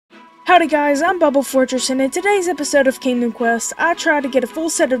Howdy guys, I'm Bubble Fortress, and in today's episode of Kingdom Quest, I try to get a full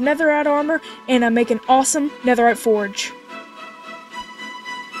set of Netherite armor, and I make an awesome Netherite forge.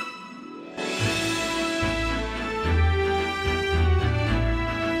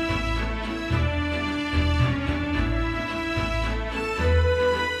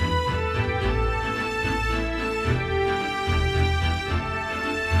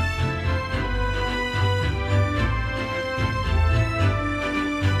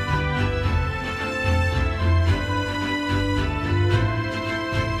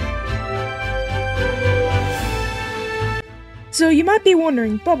 So you might be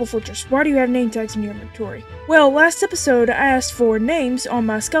wondering, Bubble Fortress, why do you have name tags in your inventory? Well, last episode I asked for names on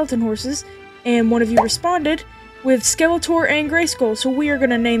my skeleton horses, and one of you responded with Skeletor and Grayskull, so we are going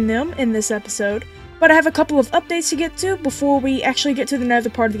to name them in this episode. But I have a couple of updates to get to before we actually get to the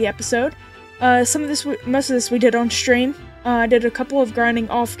nether part of the episode. Most of this we did on stream. I did a couple of grinding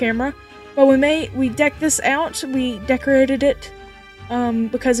off camera, but we decked this out, we decorated it.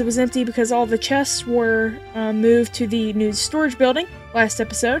 Because it was empty because all the chests were moved to the new storage building last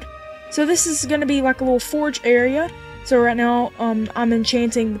episode. So this is going to be like a little forge area. So right now I'm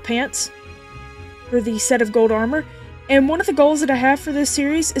enchanting the pants for the set of gold armor. And one of the goals that I have for this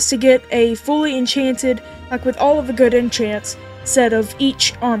series is to get a fully enchanted, like with all of the good enchants, set of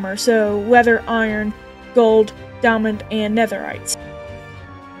each armor. So leather, iron, gold, diamond, and netherites.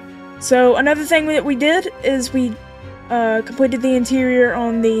 So another thing that we did is we completed the interior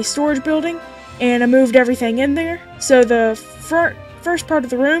on the storage building, and I moved everything in there. So the first part of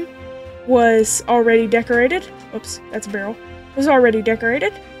the room was already decorated. Oops, that's a barrel. It was already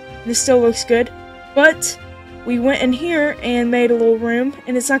decorated. This still looks good. But we went in here and made a little room,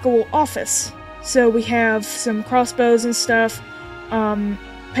 and it's like a little office. So we have some crossbows and stuff,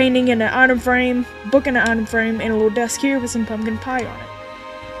 painting in an item frame, book in an item frame, and a little desk here with some pumpkin pie on it.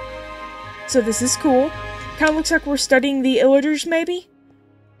 So this is cool. Kind of looks like we're studying the illagers, maybe?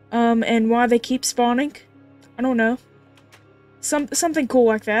 And why they keep spawning. I don't know. Something cool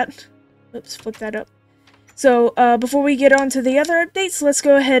like that. Oops, flip that up. So, before we get on to the other updates, let's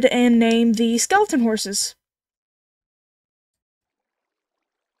go ahead and name the skeleton horses.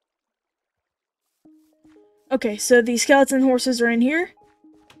 Okay, so the skeleton horses are in here.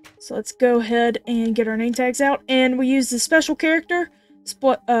 So let's go ahead and get our name tags out. And we use the special character,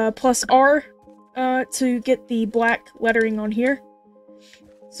 plus R, to get the black lettering on here.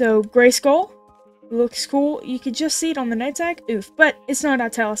 So Grayskull looks cool. You could just see it on the name tag. Oof, but it's not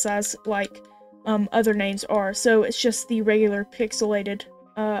italicized like other names are, so it's just the regular pixelated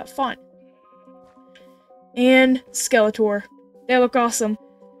font. And Skeletor. They look awesome.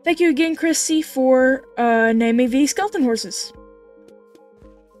 Thank you again, Chrissy, for naming the skeleton horses.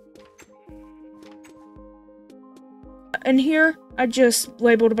 And here, I just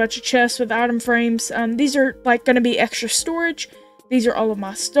labeled a bunch of chests with item frames. These are like going to be extra storage. These are all of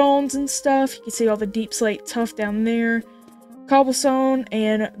my stones and stuff. You can see all the deep slate tuff down there. Cobblestone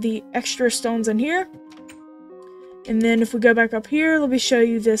and the extra stones in here. And then if we go back up here, let me show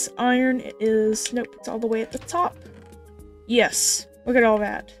you this iron. It is, nope, it's all the way at the top. Yes, look at all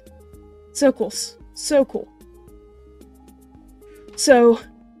that. So cool, so cool. So,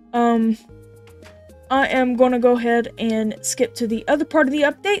 I am going to go ahead and skip to the other part of the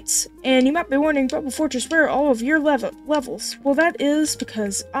updates, and you might be wondering, Bubble Fortress, where are all of your levels? Well, that is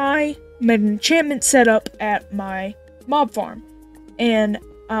because I made an enchantment setup at my mob farm, and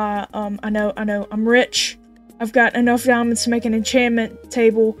I know, I'm rich. I've got enough diamonds to make an enchantment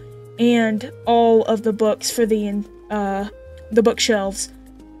table and all of the books for the bookshelves,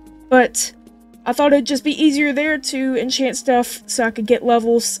 but I thought it'd just be easier there to enchant stuff so I could get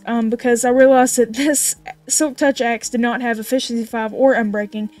levels, because I realized that this Silk Touch Axe did not have Efficiency 5 or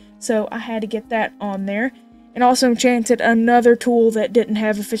Unbreaking, so I had to get that on there. And also enchanted another tool that didn't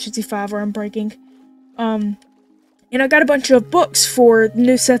have Efficiency 5 or Unbreaking. And I got a bunch of books for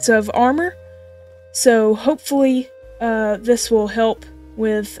new sets of armor, so hopefully this will help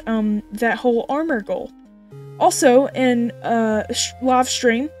with that whole armor goal. Also, in live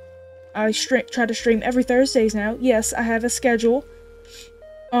stream, I try to stream every Thursdays now. Yes, I have a schedule.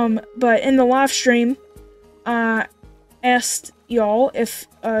 But in the live stream, I asked y'all if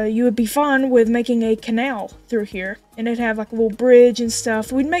you would be fine with making a canal through here. And it'd have like a little bridge and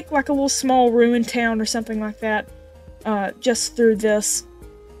stuff. We'd make like a little small ruined town or something like that. Just through this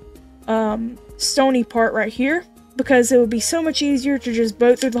stony part right here. Because it would be so much easier to just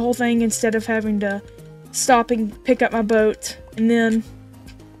boat through the whole thing instead of having to stop and pick up my boat. And then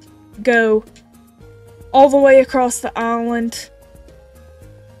go all the way across the island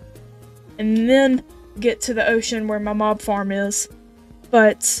and then get to the ocean where my mob farm is.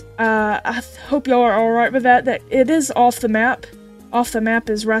 But I hope y'all are alright with that. That it is off the map. Off the map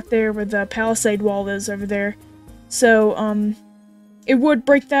is right there where the palisade wall is over there. So, it would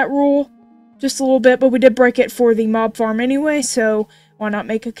break that rule just a little bit, but we did break it for the mob farm anyway, so why not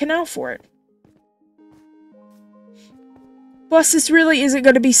make a canal for it? Plus, this really isn't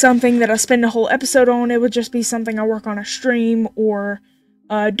going to be something that I spend a whole episode on. It would just be something I work on a stream or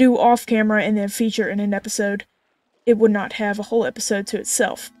do off camera and then feature in an episode. It would not have a whole episode to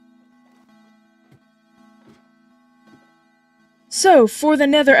itself. So, for the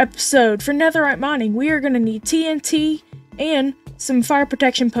Nether episode, for netherite mining, we are going to need TNT and some fire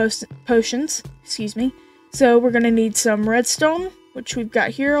protection potions. Excuse me. So, we're going to need some redstone, which we've got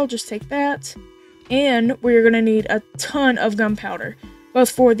here. I'll just take that. And we're going to need a ton of gunpowder,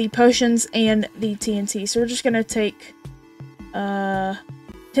 both for the potions and the TNT. So, we're just going to take 10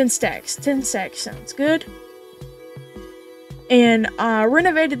 stacks. 10 stacks sounds good. And I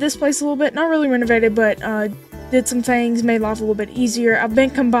renovated this place a little bit. Not really renovated, but did some things, made life a little bit easier. I've been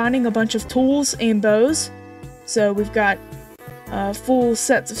combining a bunch of tools and bows. So we've got full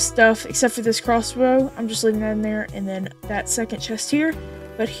sets of stuff, except for this crossbow. I'm just leaving that in there. And then that second chest here.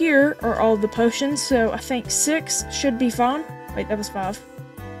 But here are all the potions. So I think 6 should be fine. Wait, that was 5.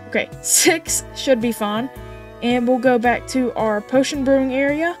 Okay, 6 should be fine. And we'll go back to our potion brewing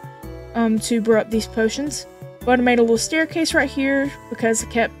area to brew up these potions. But I made a little staircase right here because I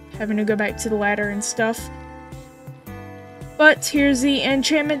kept having to go back to the ladder and stuff. But here's the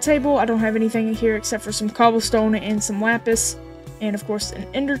enchantment table. I don't have anything in here except for some cobblestone and some lapis. And of course an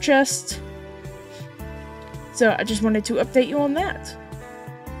ender chest. So I just wanted to update you on that.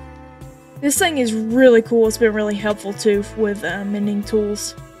 This thing is really cool. It's been really helpful too with mending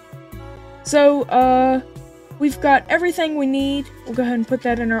tools. So we've got everything we need. We'll go ahead and put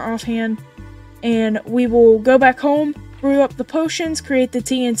that in our offhand. And we will go back home, brew up the potions, create the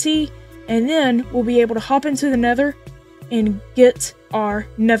TNT, and then we'll be able to hop into the nether and get our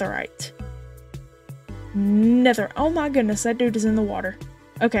netherite. Nether. Oh my goodness, that dude is in the water.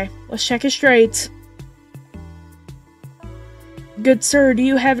 Okay, let's check his trades. Good sir, do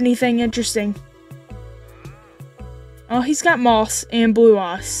you have anything interesting? Oh, he's got moss and blue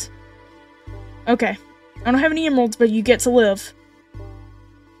ice. Okay. I don't have any emeralds, but you get to live.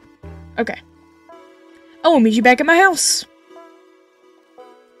 Okay. I will meet you back at my house.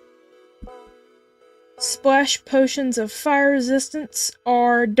 Splash potions of fire resistance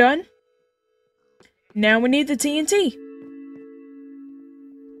are done. Now we need the TNT.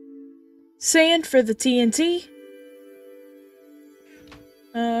 Sand for the TNT.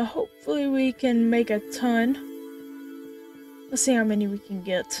 Hopefully we can make a ton. Let's see how many we can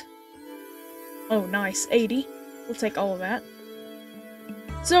get. Oh, nice. 80. We'll take all of that.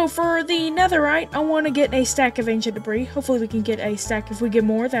 So, for the netherite, I want to get a stack of ancient debris. Hopefully we can get a stack. If we get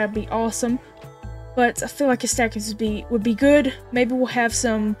more, that would be awesome. But I feel like a stack would be good. Maybe we'll have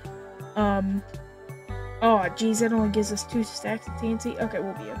some, oh, geez, that only gives us 2 stacks of TNT. Okay,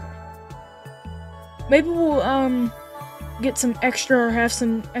 we'll be okay. Maybe we'll, get some extra or have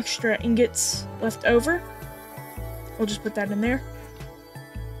some extra ingots left over. We'll just put that in there.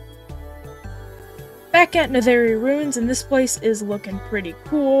 Back at Netherite Ruins, and this place is looking pretty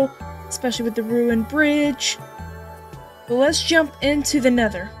cool, especially with the ruined bridge. But let's jump into the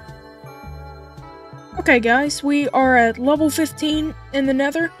Nether. Okay guys, we are at level 15 in the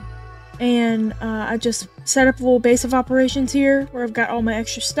Nether, and I just set up a little base of operations here, where I've got all my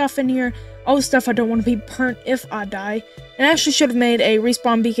extra stuff in here, all the stuff I don't want to be burnt if I die. And I actually should have made a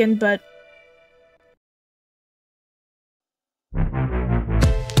respawn beacon, but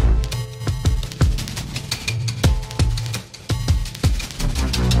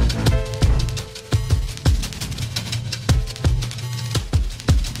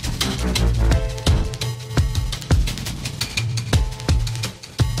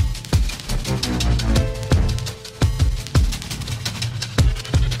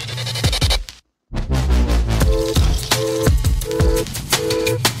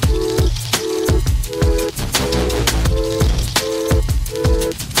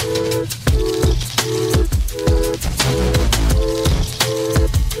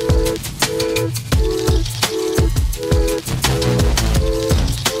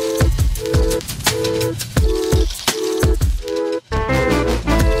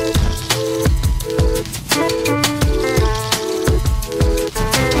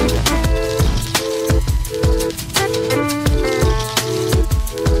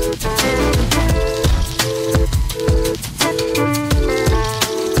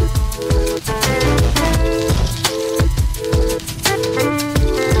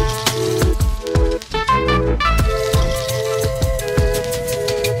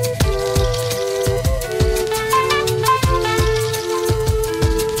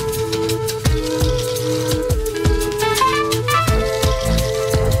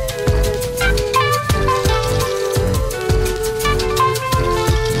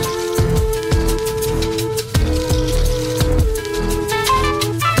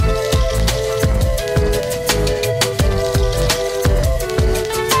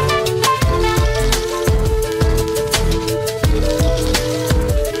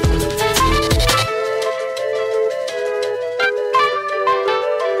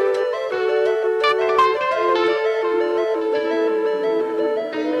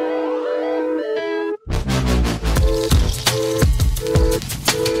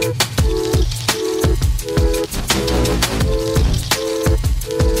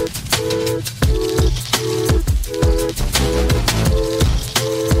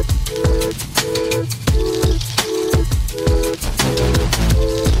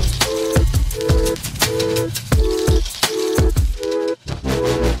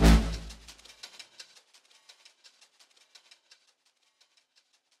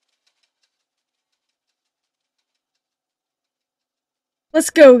Let's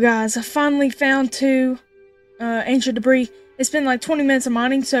go, guys. I finally found 2 ancient debris. It's been like 20 minutes of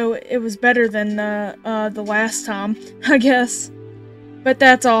mining, so it was better than the last time, I guess. But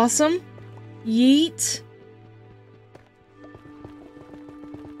that's awesome. Yeet.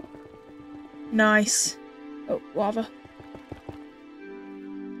 Nice. Oh, lava.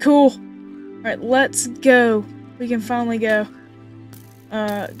 Cool. Alright, let's go. We can finally go.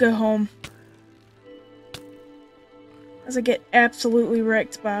 Go home. As I get absolutely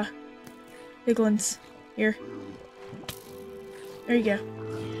wrecked by piglins. Here. There you go.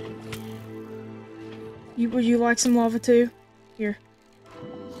 Would you like some lava too? Here.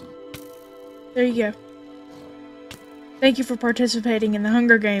 There you go. Thank you for participating in the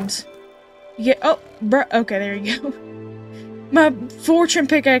Hunger Games. You get— oh, bruh. Okay, there you go. My fortune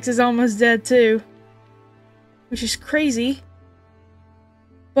pickaxe is almost dead too. Which is crazy.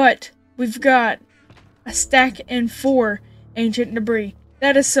 But we've got a stack and 4 ancient debris.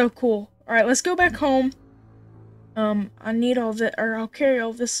 That is so cool. Alright, let's go back home. I need all that, or I'll carry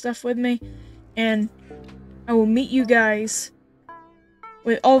all this stuff with me. And I will meet you guys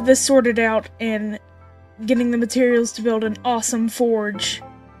with all this sorted out and getting the materials to build an awesome forge.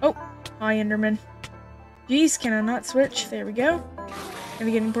 Oh, hi Enderman. Jeez, can I not switch? There we go. Are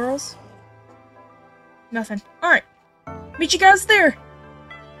we getting pearls? Nothing. Alright. Meet you guys there.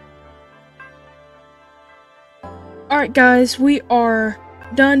 Alright guys, we are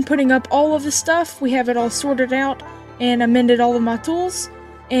done putting up all of the stuff. We have it all sorted out and amended all of my tools.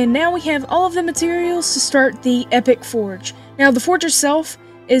 And now we have all of the materials to start the epic forge. Now the forge itself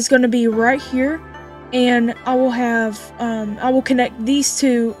is going to be right here. And I will have, I will connect these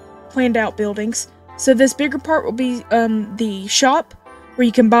 2 planned out buildings. So this bigger part will be the shop, where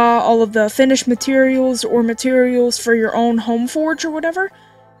you can buy all of the finished materials or materials for your own home forge or whatever.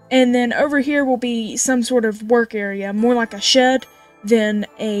 And then over here will be some sort of work area, more like a shed than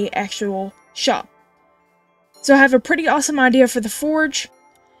a actual shop. So I have a pretty awesome idea for the forge,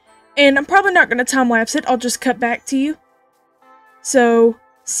 and I'm probably not going to time-lapse it, I'll just cut back to you. So,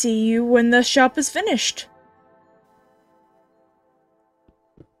 see you when the shop is finished.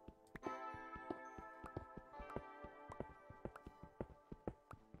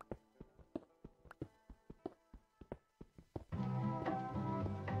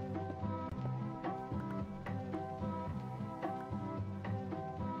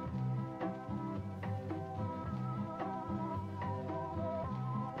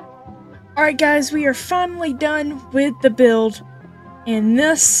 Alright guys, we are finally done with the build, and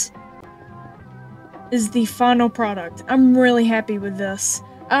this is the final product. I'm really happy with this.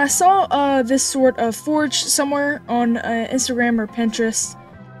 I saw this sort of forge somewhere on Instagram or Pinterest,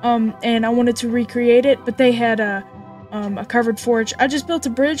 and I wanted to recreate it, but they had a covered forge. I just built a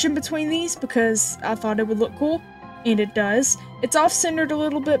bridge in between these because I thought it would look cool, and it does. It's off-centered a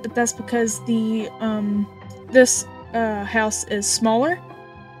little bit, but that's because the this house is smaller.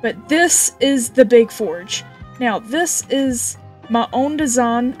 But this is the big forge. Now, this is my own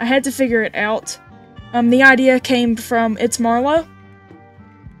design. I had to figure it out. The idea came from It's Marlow.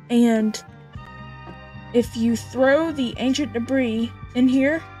 And if you throw the ancient debris in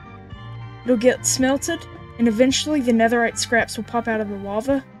here, it'll get smelted. And eventually the netherite scraps will pop out of the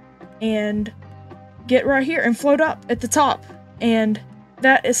lava and get right here and float up at the top. And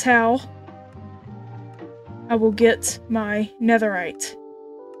that is how I will get my netherite.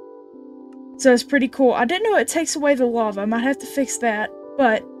 So it's pretty cool. I didn't know it takes away the lava. I might have to fix that,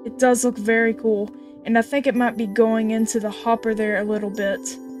 but it does look very cool. And I think it might be going into the hopper there a little bit.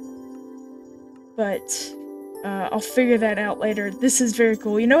 But I'll figure that out later. This is very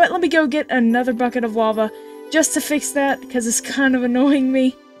cool. You know what? Let me go get another bucket of lava just to fix that, because it's kind of annoying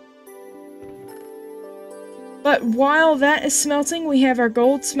me. But while that is smelting, we have our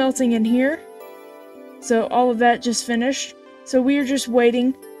gold smelting in here. So all of that just finished. So we are just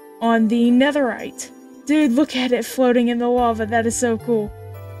waiting on the netherite. Dude, look at it floating in the lava. That is so cool.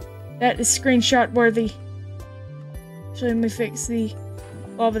 That is screenshot worthy. Actually, let me fix the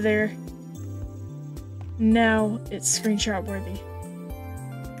lava there. Now it's screenshot worthy.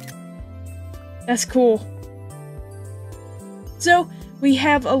 That's cool. So we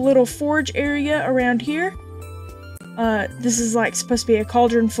have a little forge area around here. This is like supposed to be a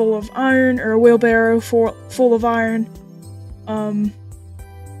cauldron full of iron, or a wheelbarrow full of iron.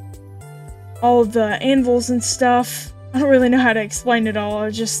 All of the anvils and stuff. I don't really know how to explain it all. I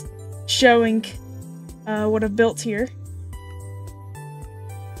was just showing what I've built here.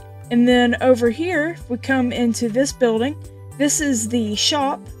 And then over here, we come into this building. This is the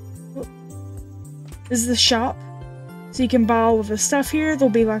shop. This is the shop. So you can buy all of the stuff here.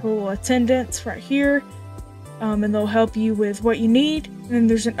 There'll be like a little attendant right here. and they'll help you with what you need. And then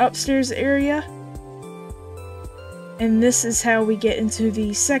there's an upstairs area. And this is how we get into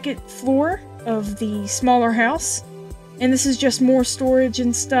the second floor of the smaller house. And this is just more storage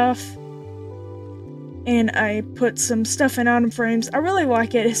and stuff. And I put some stuff in item frames. I really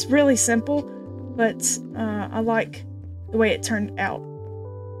like it. It's really simple, but I like the way it turned out.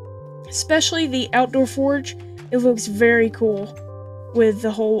 Especially the outdoor forge. It looks very cool with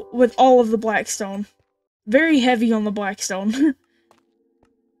all of the blackstone. Very heavy on the blackstone.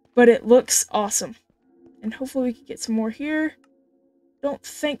 But it looks awesome. And hopefully we can get some more here. Don't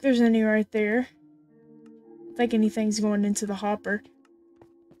think there's any right there. Don't think anything's going into the hopper.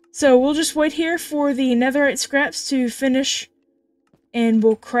 So we'll just wait here for the netherite scraps to finish. And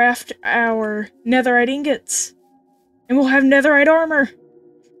we'll craft our netherite ingots. And we'll have netherite armor.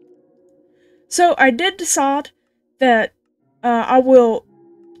 So I did decide that I will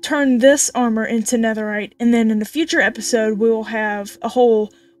turn this armor into netherite, and then in a future episode we will have a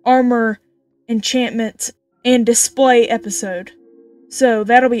whole armor, enchantment, and display episode. So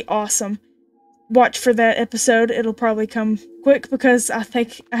that'll be awesome. Watch for that episode. It'll probably come quick because I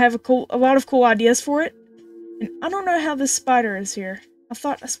think I have a lot of cool ideas for it. And I don't know how this spider is here. I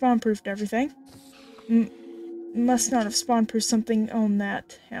thought I spawn-proofed everything. Must not have spawn-proofed something on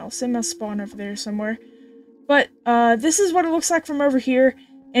that house. It must spawn over there somewhere. But this is what it looks like from over here.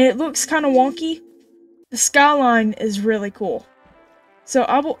 And it looks kind of wonky. The skyline is really cool. So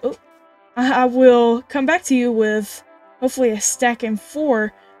I will come back to you with hopefully a stack and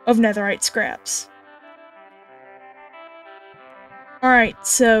 4 of netherite scraps. Alright,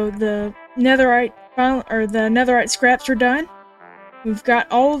 so the netherite scraps are done. We've got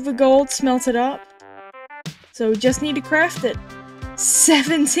all of the gold smelted up. So we just need to craft it.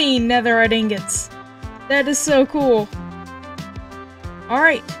 17 netherite ingots. That is so cool.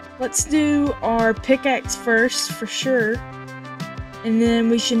 Alright, let's do our pickaxe first, for sure. And then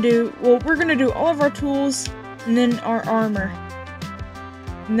we should do, well, we're going to do all of our tools, and then our armor.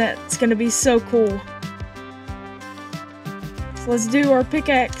 And that's going to be so cool. So let's do our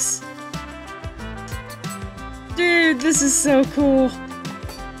pickaxe. Dude, this is so cool.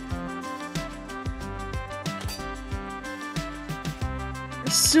 Our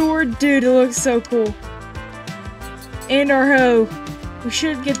sword, dude, it looks so cool. And our hoe. We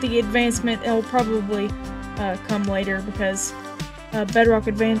should get the advancement. It'll probably come later because bedrock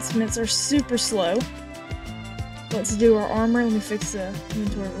advancements are super slow. Let's do our armor. Let me fix the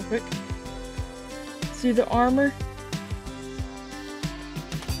inventory real quick. Let's do the armor.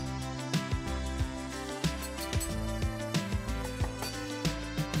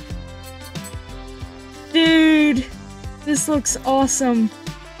 Dude, this looks awesome.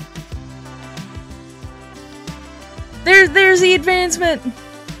 There's the advancement.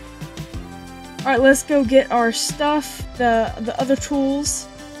 Alright, let's go get our stuff, the other tools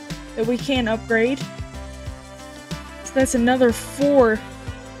that we can upgrade. So that's another 4.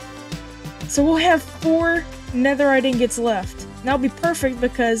 So we'll have 4 netherite ingots left. And that'll be perfect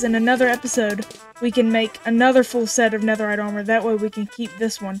because in another episode we can make another full set of netherite armor. That way we can keep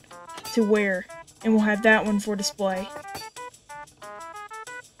this one to wear. And we'll have that one for display.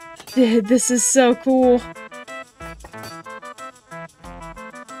 Dude, this is so cool.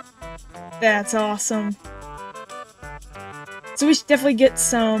 That's awesome. So we should definitely get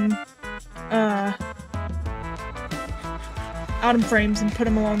some item frames and put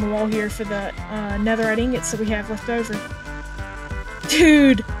them along the wall here for the netherite ingots that we have left over.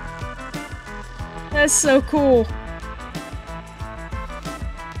 Dude! That's so cool.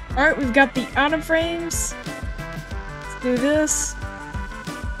 Alright, we've got the item frames. Let's do this.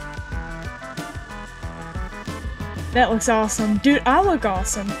 That looks awesome. Dude, I look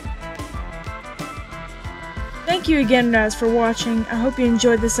awesome. Thank you again, guys, for watching. I hope you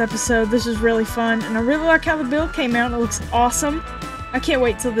enjoyed this episode. This was really fun, and I really like how the build came out. It looks awesome. I can't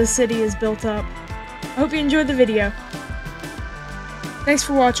wait till this city is built up. I hope you enjoyed the video. Thanks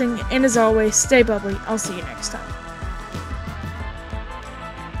for watching, and as always, stay bubbly. I'll see you next time.